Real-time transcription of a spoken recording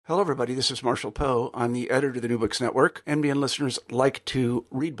Hello, everybody. This is Marshall Poe. I'm the editor of the New Books Network. NBN listeners like to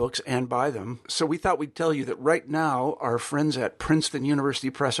read books and buy them. So we thought we'd tell you that right now, our friends at Princeton University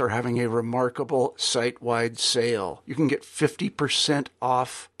Press are having a remarkable site-wide sale. You can get 50%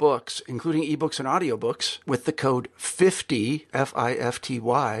 off books, including ebooks and audiobooks, with the code 50,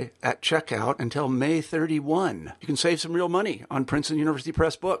 F-I-F-T-Y, at checkout until May 31. You can save some real money on Princeton University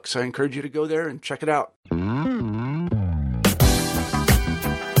Press books. I encourage you to go there and check it out.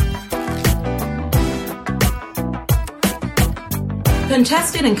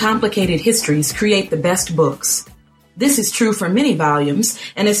 Contested and complicated histories create the best books. This is true for many volumes,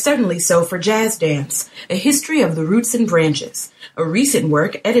 and is certainly so for Jazz Dance, A History of the Roots and Branches, a recent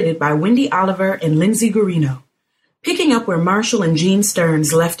work edited by Wendy Oliver and Lindsay Guarino. Picking up where Marshall and Gene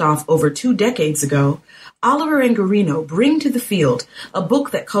Stearns left off over 2 decades ago, Oliver and Guarino bring to the field a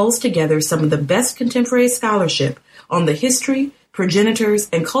book that culls together some of the best contemporary scholarship on the history, progenitors,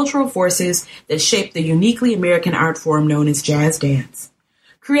 and cultural forces that shape the uniquely American art form known as jazz dance.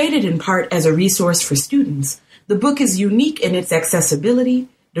 Created in part as a resource for students, the book is unique in its accessibility,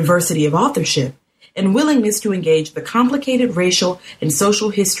 diversity of authorship, and willingness to engage the complicated racial and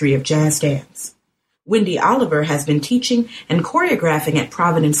social history of jazz dance. Wendy Oliver has been teaching and choreographing at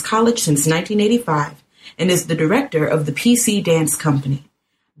Providence College since 1985 and is the director of the PC Dance Company.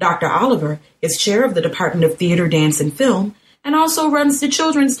 Dr. Oliver is chair of the Department of Theater, Dance, and Film and also runs the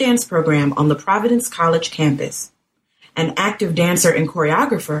children's dance program on the Providence College campus. An active dancer and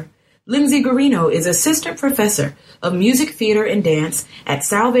choreographer, Lindsay Guarino is assistant professor of music, theater, and dance at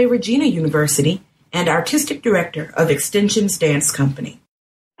Salve Regina University and artistic director of Extension's Dance Company.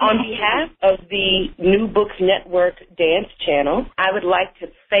 On behalf of the New Books Network Dance Channel, I would like to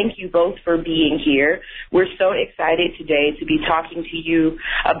thank you both for being here. We're so excited today to be talking to you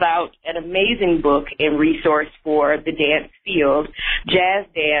about an amazing book and resource for the dance field, Jazz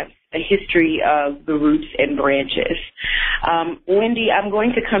Dance, A History of the Roots and Branches. Wendy, I'm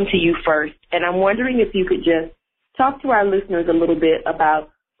going to come to you first, and I'm wondering if you could just talk to our listeners a little bit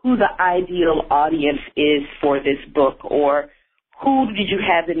about who the ideal audience is for this book, or who did you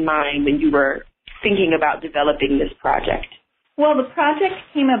have in mind when you were thinking about developing this project? Well, the project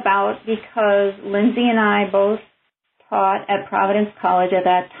came about because Lindsay and I both taught at Providence College at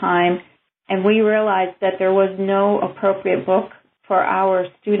that time, and we realized that there was no appropriate book for our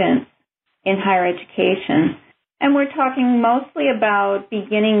students in higher education. And we're talking mostly about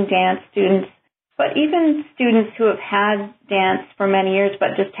beginning dance students, but even students who have had dance for many years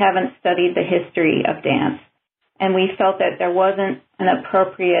but just haven't studied the history of dance. And we felt that there wasn't an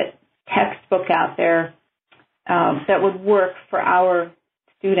appropriate textbook out there that would work for our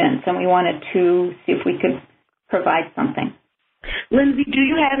students, and we wanted to see if we could provide something. Lindsay, do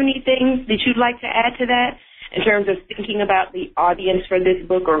you have anything that you'd like to add to that in terms of thinking about the audience for this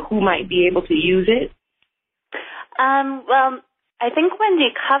book or who might be able to use it? Well, I think Wendy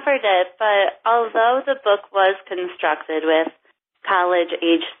covered it, but although the book was constructed with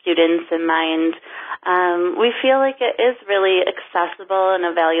college-age students in mind, we feel like it is really accessible and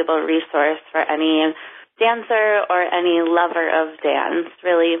a valuable resource for any dancer or any lover of dance.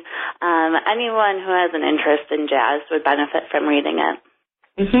 Really, anyone who has an interest in jazz would benefit from reading it.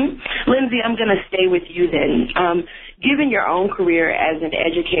 Mm-hmm. Lindsay, I'm going to stay with you then. Given your own career as an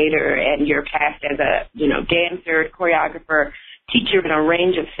educator and your past as a dancer, choreographer, teacher in a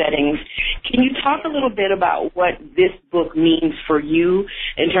range of settings, can you talk a little bit about what this book means for you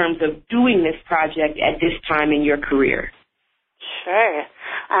in terms of doing this project at this time in your career? Sure.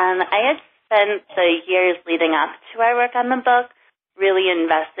 I had spent the years leading up to our work on the book really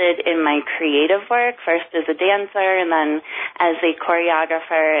invested in my creative work, first as a dancer and then as a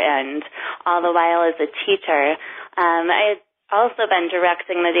choreographer and all the while as a teacher. I had also been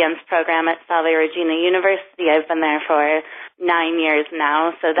directing the dance program at Salve Regina University. I've been there for 9 years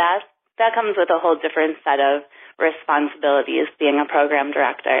now, so that comes with a whole different set of responsibilities being a program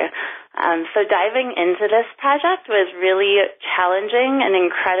director. So diving into this project was really challenging and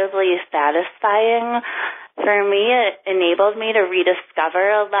incredibly satisfying. For me, it enabled me to rediscover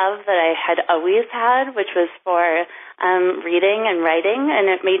a love that I had always had, which was for reading and writing,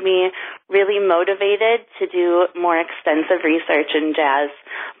 and it made me really motivated to do more extensive research in jazz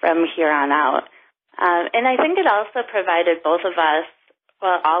from here on out. And I think it also provided both of us,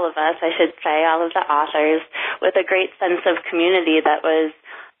 well, all of us, I should say, all of the authors, with a great sense of community that was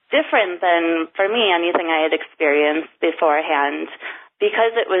different than, for me, anything I had experienced beforehand,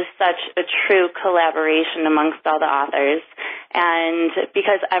 because it was such a true collaboration amongst all the authors, and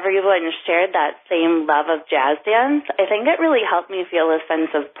because everyone shared that same love of jazz dance, I think it really helped me feel a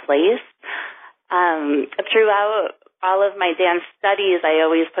sense of place. Throughout all of my dance studies, I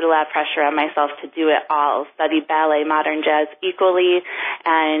always put a lot of pressure on myself to do it all, study ballet, modern jazz equally,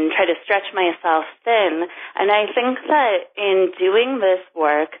 and try to stretch myself thin. And I think that in doing this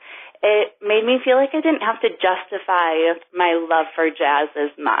work, it made me feel like I didn't have to justify my love for jazz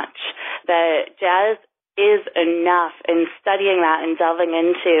as much, that jazz is enough in studying that and delving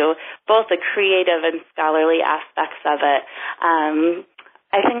into both the creative and scholarly aspects of it.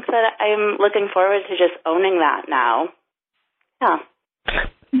 I think that I'm looking forward to just owning that now. Yeah.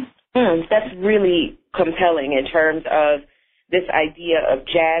 That's really compelling in terms of this idea of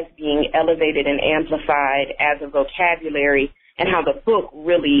jazz being elevated and amplified as a vocabulary, and how the book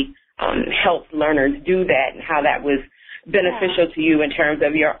really helped learners do that, and how that was beneficial to you in terms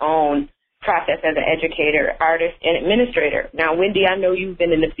of your own process as an educator, artist, and administrator. Now, Wendy, I know you've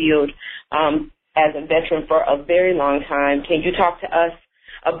been in the field as a veteran for a very long time. Can you talk to us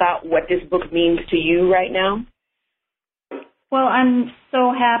about what this book means to you right now? Well, I'm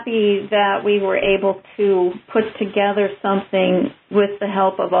so happy that we were able to put together something with the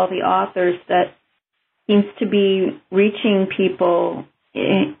help of all the authors that seems to be reaching people,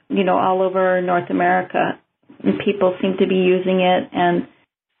 all over North America. And people seem to be using it and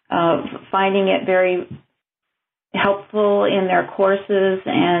finding it very helpful in their courses,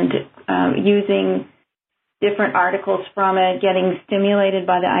 and using different articles from it, getting stimulated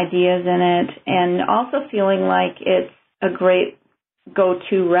by the ideas in it, and also feeling like it's a great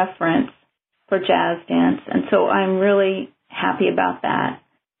go-to reference for jazz dance. And so I'm really happy about that.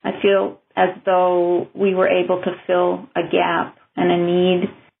 I feel as though we were able to fill a gap and a need.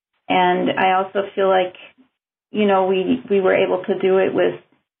 And I also feel like, we were able to do it with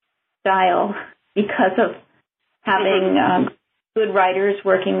style because of having good writers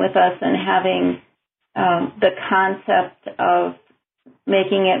working with us, and having the concept of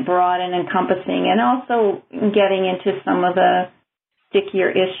making it broad and encompassing, and also getting into some of the stickier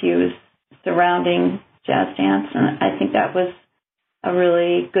issues surrounding jazz dance. And I think that was a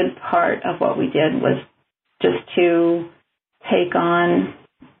really good part of what we did, was just to take on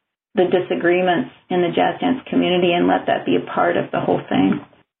the disagreements in the jazz dance community and let that be a part of the whole thing.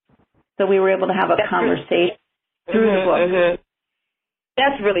 So we were able to have a conversation through the book. Mm-hmm.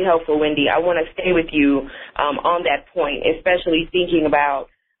 That's really helpful, Wendy. I want to stay with you on that point, especially thinking about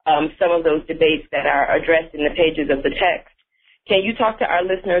some of those debates that are addressed in the pages of the text. Can you talk to our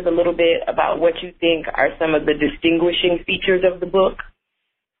listeners a little bit about what you think are some of the distinguishing features of the book?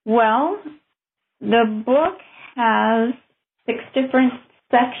 Well, the book has 6 different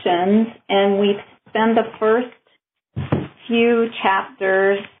sections, and we spend the first few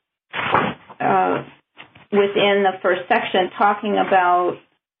chapters within the first section talking about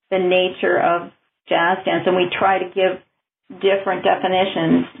the nature of jazz dance, and we try to give different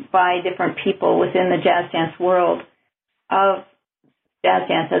definitions by different people within the jazz dance world of jazz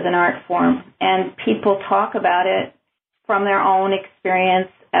dance as an art form. And people talk about it from their own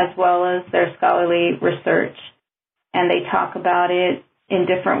experience as well as their scholarly research. And they talk about it in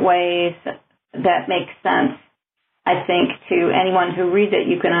different ways that make sense, I think, to anyone who reads it.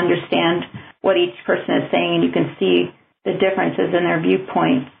 You can understand what each person is saying, and you can see the differences in their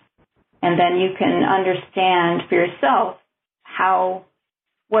viewpoints. And then you can understand for yourself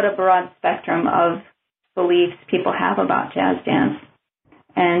what a broad spectrum of beliefs people have about jazz dance,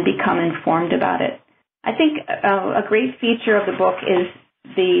 and become informed about it. I think a great feature of the book is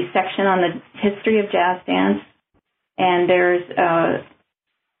the section on the history of jazz dance, and there's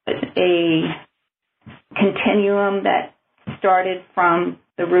a continuum that started from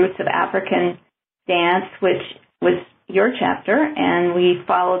the roots of African dance, which was your chapter, and we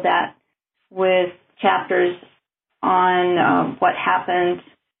followed that with chapters on what happened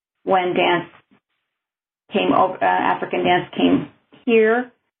when African dance came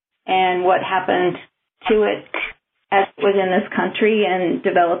here, and what happened to it as it was in this country and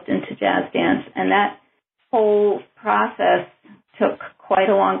developed into jazz dance. And that whole process took quite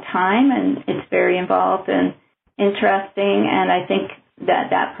a long time, and it's very involved and interesting, and I think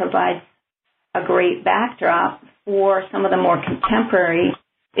that provides a great backdrop for some of the more contemporary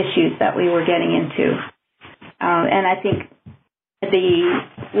issues that we were getting into. And I think the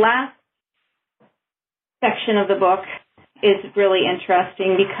last section of the book is really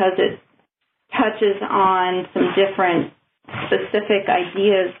interesting because it touches on some different specific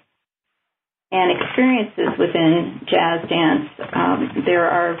ideas and experiences within jazz dance. There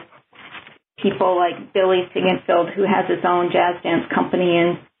are people like Billy Siggenfeld, who has his own jazz dance company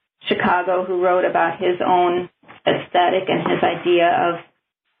in Chicago, who wrote about his own aesthetic and his idea of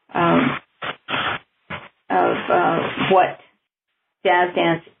what jazz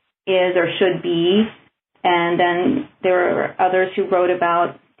dance is or should be. And then there were others who wrote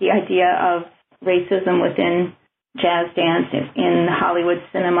about the idea of racism within jazz dance in Hollywood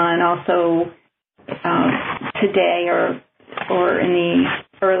cinema, and also today or in the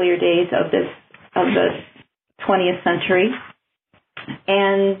earlier days of the 20th century.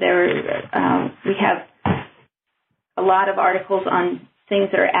 And we have a lot of articles on things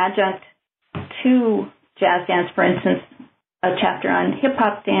that are adjunct to jazz dance. For instance, a chapter on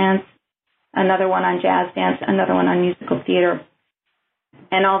hip-hop dance, another one on jazz dance, another one on musical theater.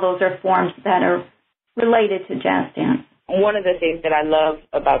 And all those are forms that are related to jazz dance. One of the things that I love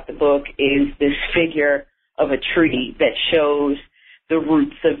about the book is this figure of a tree that shows the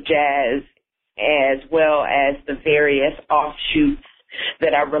roots of jazz as well as the various offshoots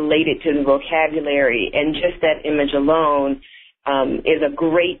that are related to the vocabulary. And just that image alone is a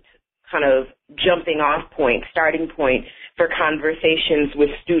great kind of jumping off point, starting point for conversations with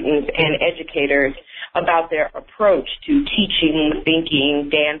students and educators about their approach to teaching, thinking,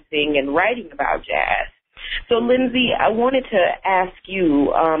 dancing, and writing about jazz. So, Lindsay, I wanted to ask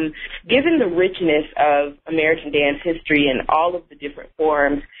you, given the richness of American dance history and all of the different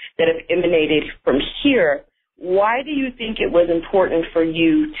forms that have emanated from here, why do you think it was important for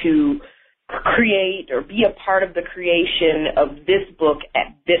you to create or be a part of the creation of this book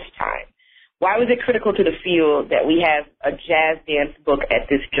at this time? Why was it critical to the field that we have a jazz dance book at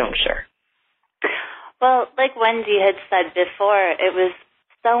this juncture? Well, like Wendy had said before, it was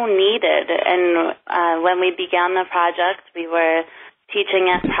so needed. And when we began the project, we were teaching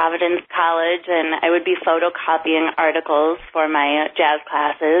at Providence College, and I would be photocopying articles for my jazz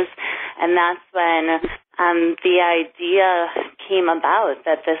classes. And that's when the idea came about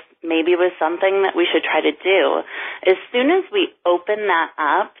that this maybe was something that we should try to do. As soon as we opened that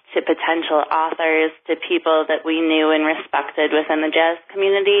up to potential authors, to people that we knew and respected within the jazz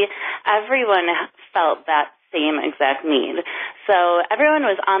community, everyone felt that same exact need. So everyone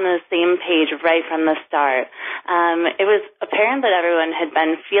was on the same page right from the start. It was apparent that everyone had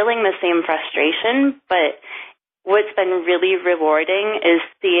been feeling the same frustration, but what's been really rewarding is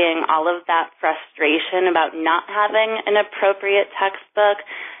seeing all of that frustration about not having an appropriate textbook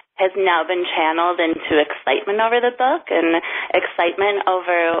has now been channeled into excitement over the book and excitement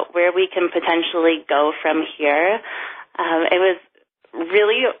over where we can potentially go from here. It was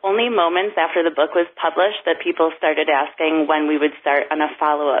really only moments after the book was published that people started asking when we would start on a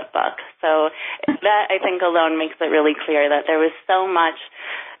follow-up book. So that, I think, alone makes it really clear that there was so much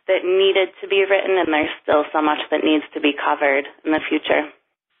that needed to be written, and there's still so much that needs to be covered in the future.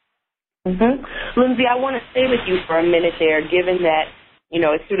 Mm-hmm. Lindsay, I want to stay with you for a minute there, given that, you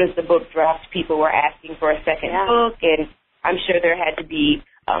know, as soon as the book dropped, people were asking for a second book, and I'm sure there had to be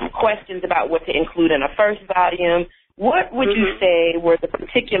questions about what to include in a first volume. What would you say were the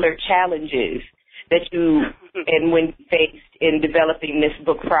particular challenges that you and when faced in developing this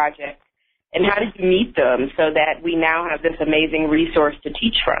book project? And how did you meet them so that we now have this amazing resource to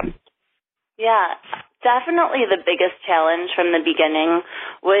teach from? Yeah, definitely the biggest challenge from the beginning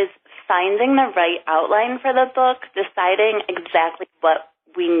was finding the right outline for the book, deciding exactly what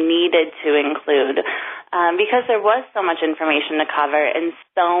we needed to include, because there was so much information to cover and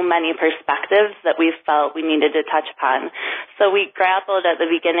so many perspectives that we felt we needed to touch upon. So we grappled at the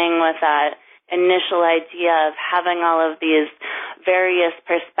beginning with that initial idea of having all of these various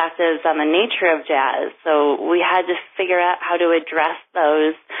perspectives on the nature of jazz. So we had to figure out how to address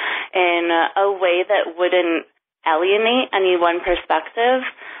those in a way that wouldn't alienate any one perspective.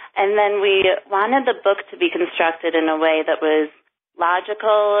 And then we wanted the book to be constructed in a way that was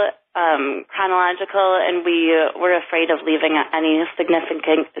logical, chronological, and we were afraid of leaving any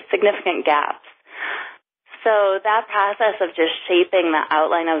significant gaps. So that process of just shaping the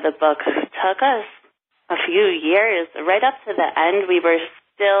outline of the book took us a few years. Right up to the end, we were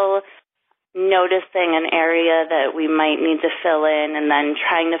still noticing an area that we might need to fill in and then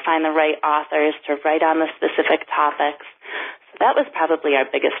trying to find the right authors to write on the specific topics. So that was probably our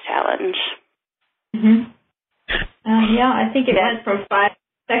biggest challenge. Mm-hmm. Yeah, I think it went from 5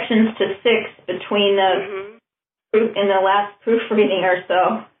 sections to 6 between the in the last proofreading or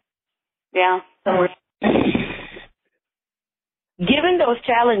so. Yeah. Somewhere. Given those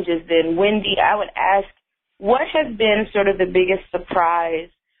challenges, then, Wendy, I would ask, what has been sort of the biggest surprise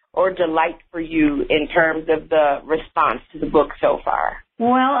or delight for you in terms of the response to the book so far?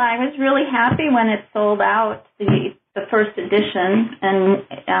 Well, I was really happy when it sold out, the first edition, and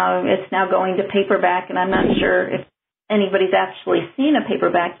it's now going to paperback, and I'm not sure if anybody's actually seen a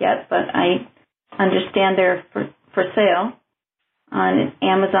paperback yet, but I understand they're for sale on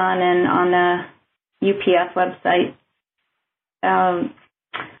Amazon and on the UPF website.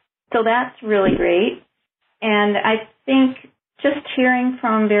 So that's really great. And I think just hearing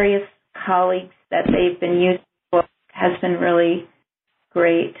from various colleagues that they've been using the book has been really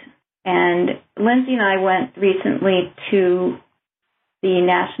great. And Lindsay and I went recently to the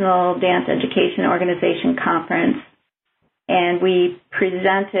National Dance Education Organization conference, and we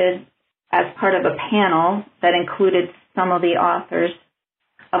presented as part of a panel that included some of the authors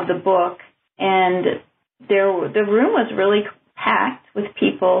of the book, and the room was really packed with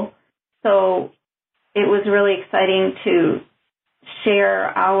people, so it was really exciting to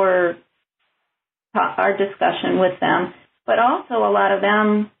share our discussion with them, but also a lot of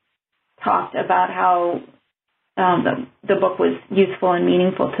them talked about how the book was useful and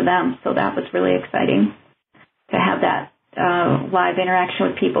meaningful to them, so that was really exciting to have that live interaction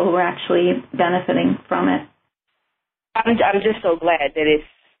with people who were actually benefiting from it. I'm just so glad that it's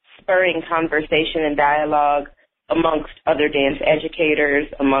spurring conversation and dialogue amongst other dance educators,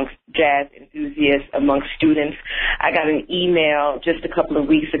 amongst jazz enthusiasts, amongst students. I got an email just a couple of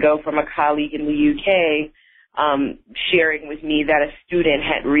weeks ago from a colleague in the UK sharing with me that a student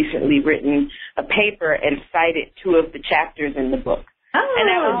had recently written a paper and cited 2 of the chapters in the book. Oh, and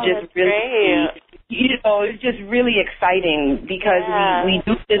that was just really great. it was just really exciting because we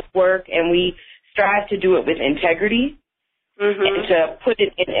do this work and we strive to do it with integrity. Mm-hmm. And to put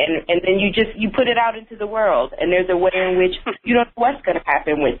it in, and then you put it out into the world, and there's a way in which you don't know what's going to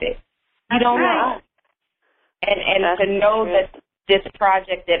happen with it. You don't know. And to know that this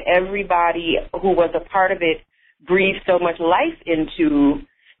project that everybody who was a part of it breathed so much life into,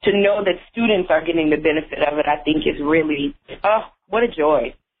 to know that students are getting the benefit of it, I think is really, what a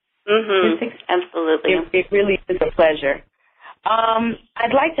joy. Mm-hmm. Absolutely. It really is a pleasure.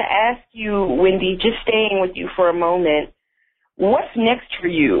 I'd like to ask you, Wendy, just staying with you for a moment, what's next for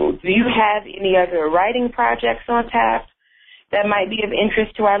you? Do you have any other writing projects on tap that might be of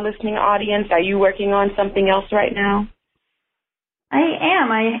interest to our listening audience? Are you working on something else right now? I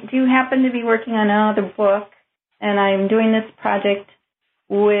am. I do happen to be working on another book, and I'm doing this project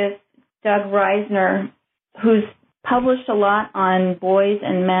with Doug Reisner, who's published a lot on boys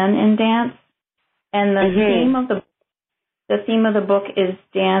and men in dance. And the theme of the book is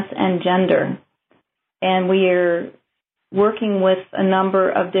dance and gender. And we are working with a number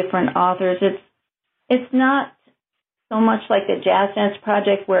of different authors. It's not so much like the Jazz Dance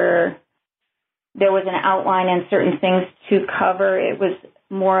Project where there was an outline and certain things to cover. It was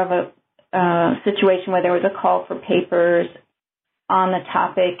more of a situation where there was a call for papers on the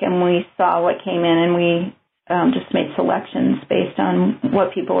topic, and we saw what came in, and we just made selections based on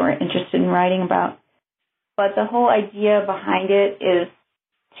what people were interested in writing about. But the whole idea behind it is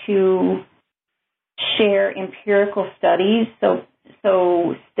to share empirical studies, so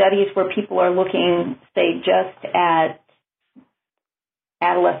studies where people are looking, say, just at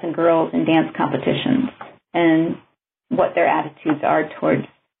adolescent girls in dance competitions and what their attitudes are towards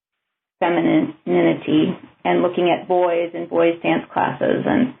femininity, and looking at boys and boys' dance classes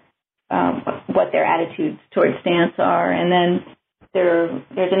and what their attitudes towards dance are. And then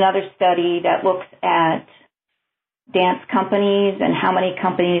there's another study that looks at dance companies and how many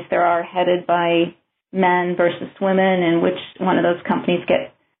companies there are headed by men versus women, and which one of those companies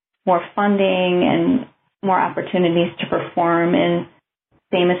get more funding and more opportunities to perform in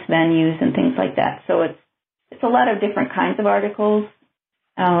famous venues and things like that. So it's a lot of different kinds of articles,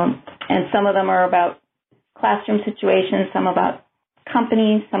 and some of them are about classroom situations, some about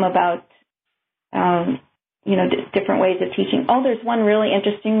companies, some about different ways of teaching. Oh, there's one really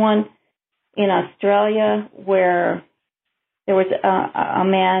interesting one in Australia where there was a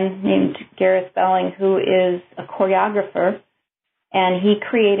man named Gareth Belling who is a choreographer, and he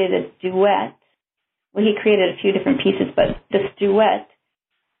created a duet. Well, he created a few different pieces, but this duet,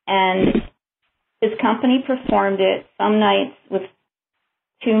 and his company performed it some nights with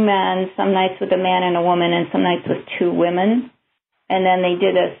 2 men, some nights with a man and a woman, and some nights with 2 women. And then they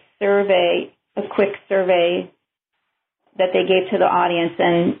did a survey, a quick survey that they gave to the audience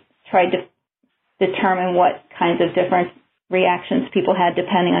and tried to determine what kinds of different reactions people had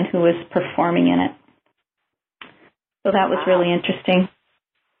depending on who was performing in it. So that was really interesting.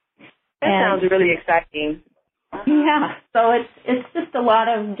 That sounds really exciting. Yeah, so it's just a lot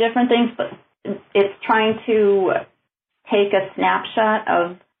of different things, but it's trying to take a snapshot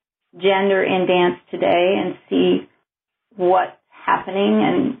of gender in dance today and see what's happening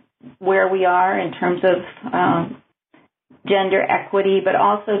and where we are in terms of gender equity, but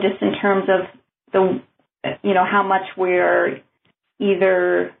also just in terms of how much we're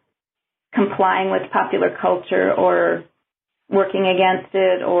either complying with popular culture or working against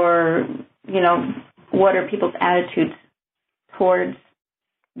it, or, what are people's attitudes towards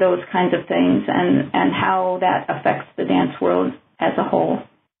those kinds of things and how that affects the dance world as a whole.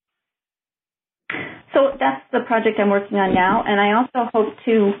 So that's the project I'm working on now, and I also hope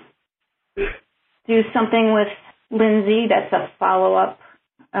to do something with Lindsay that's a follow-up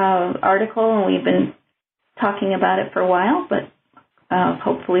article, and we've been talking about it for a while, but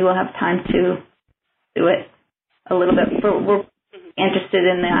hopefully we'll have time to do it a little bit. We're interested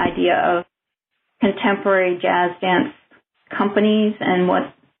in the idea of contemporary jazz dance companies and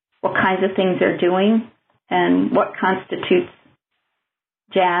what kinds of things they're doing and what constitutes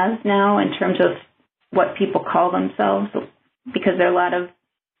jazz now in terms of what people call themselves, because there are a lot of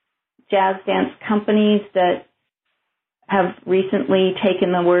jazz dance companies that have recently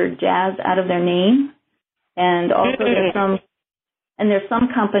taken the word jazz out of their name, and also there's some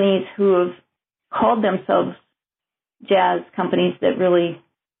companies who have called themselves jazz companies that really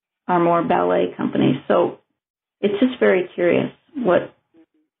are more ballet companies. So it's just very curious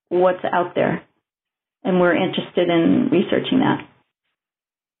what's out there, and we're interested in researching that.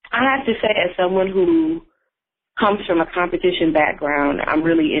 I have to say, as someone who comes from a competition background, I'm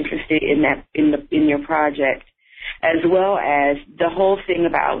really interested in that in your project, as well as the whole thing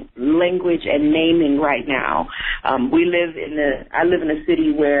about language and naming right now. I live in a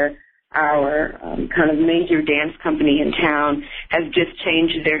city where our kind of major dance company in town has just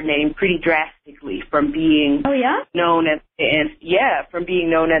changed their name pretty drastically from being known as from being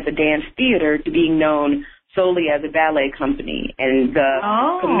known as a dance theater to being known solely as a ballet company, and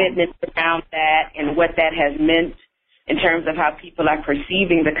the commitment around that and what that has meant in terms of how people are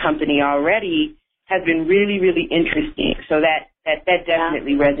perceiving the company already has been really, really interesting. So that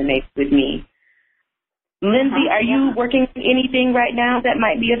definitely resonates with me. Lindsay, are you working on anything right now that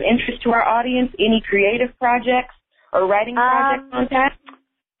might be of interest to our audience? Any creative projects or writing projects on tap?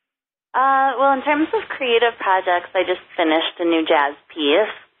 Well, in terms of creative projects, I just finished a new jazz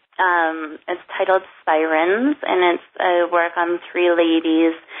piece. It's titled Sirens, and it's a work on three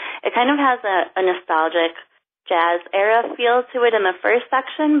ladies. It kind of has a nostalgic jazz era feel to it in the first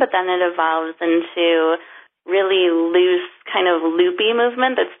section, but then it evolves into really loose, kind of loopy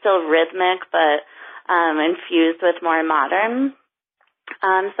movement that's still rhythmic, but infused with more modern.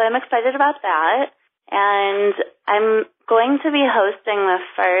 So I'm excited about that. And I'm going to be hosting the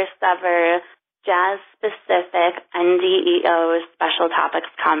first ever jazz-specific NDEO Special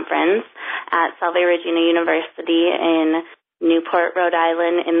Topics Conference at Salve Regina University in Newport, Rhode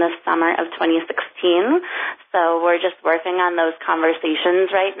Island in the summer of 2016. So we're just working on those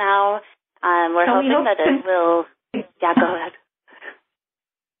conversations right now. We're hoping that it will... Yeah, go ahead.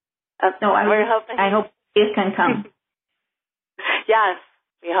 I hope it can come. Yes,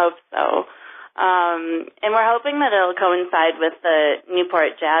 we hope so. And we're hoping that it'll coincide with the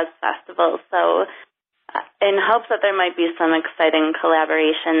Newport Jazz Festival. So in hopes that there might be some exciting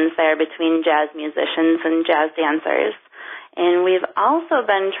collaborations there between jazz musicians and jazz dancers. And we've also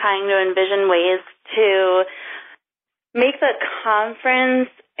been trying to envision ways to make the conference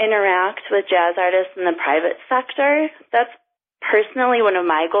interact with jazz artists in the private sector. That's personally one of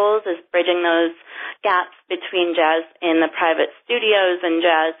my goals, is bridging those gaps between jazz in the private studios and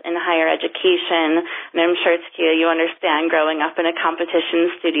jazz in higher education. And I'm sure, Takia, you understand, growing up in a competition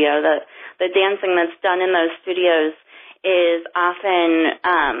studio, that the dancing that's done in those studios is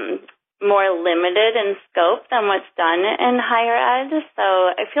often more limited in scope than what's done in higher ed. So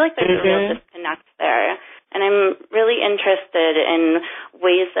I feel like there's a real disconnect there. And I'm really interested in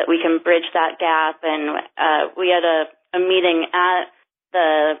ways that we can bridge that gap. And we had a meeting at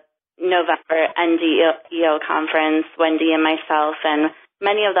the November NDEO conference, Wendy and myself and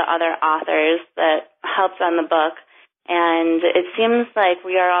many of the other authors that helped on the book. And it seems like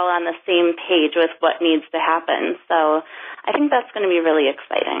we are all on the same page with what needs to happen. So I think that's going to be really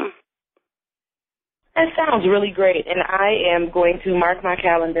exciting. That sounds really great. And I am going to mark my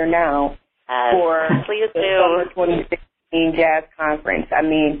calendar now for please the do. Summer 2016 Jazz Conference. I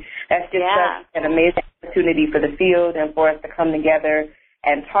mean, that's just such an amazing opportunity for the field and for us to come together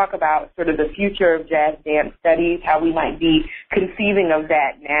and talk about sort of the future of jazz dance studies, how we might be conceiving of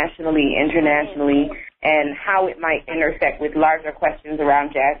that nationally, internationally, and how it might intersect with larger questions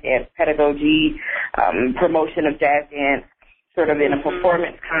around jazz dance pedagogy, promotion of jazz dance, sort of in a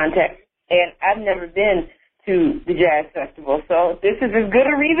performance context. And I've never been to the Jazz Festival, so this is as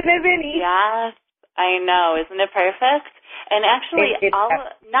good a reason as any. Yes, I know. Isn't it perfect? And actually,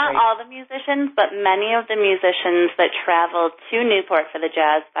 not all the musicians, but many of the musicians that travel to Newport for the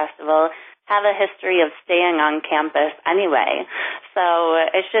Jazz Festival have a history of staying on campus anyway. So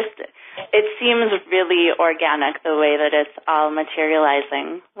it seems really organic the way that it's all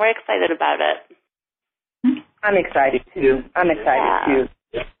materializing. We're excited about it. I'm excited too.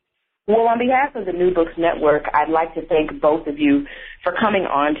 Well, on behalf of the New Books Network, I'd like to thank both of you for coming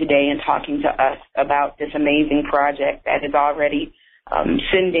on today and talking to us about this amazing project that is already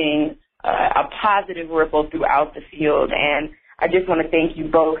sending a positive ripple throughout the field. And I just want to thank you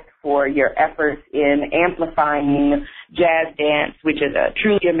both for your efforts in amplifying jazz dance, which is a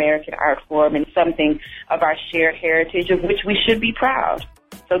truly American art form and something of our shared heritage of which we should be proud.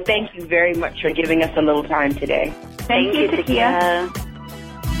 So thank you very much for giving us a little time today. Thank you, Takia.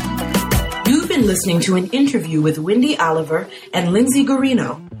 You've been listening to an interview with Wendy Oliver and Lindsay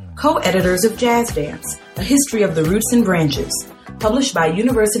Guarino, co-editors of Jazz Dance, A History of the Roots and Branches, published by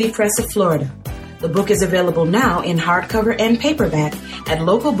University Press of Florida. The book is available now in hardcover and paperback at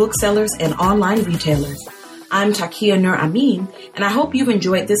local booksellers and online retailers. I'm Takia Nur Amin, and I hope you've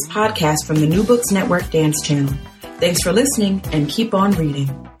enjoyed this podcast from the New Books Network Dance Channel. Thanks for listening, and keep on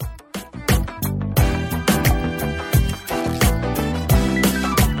reading.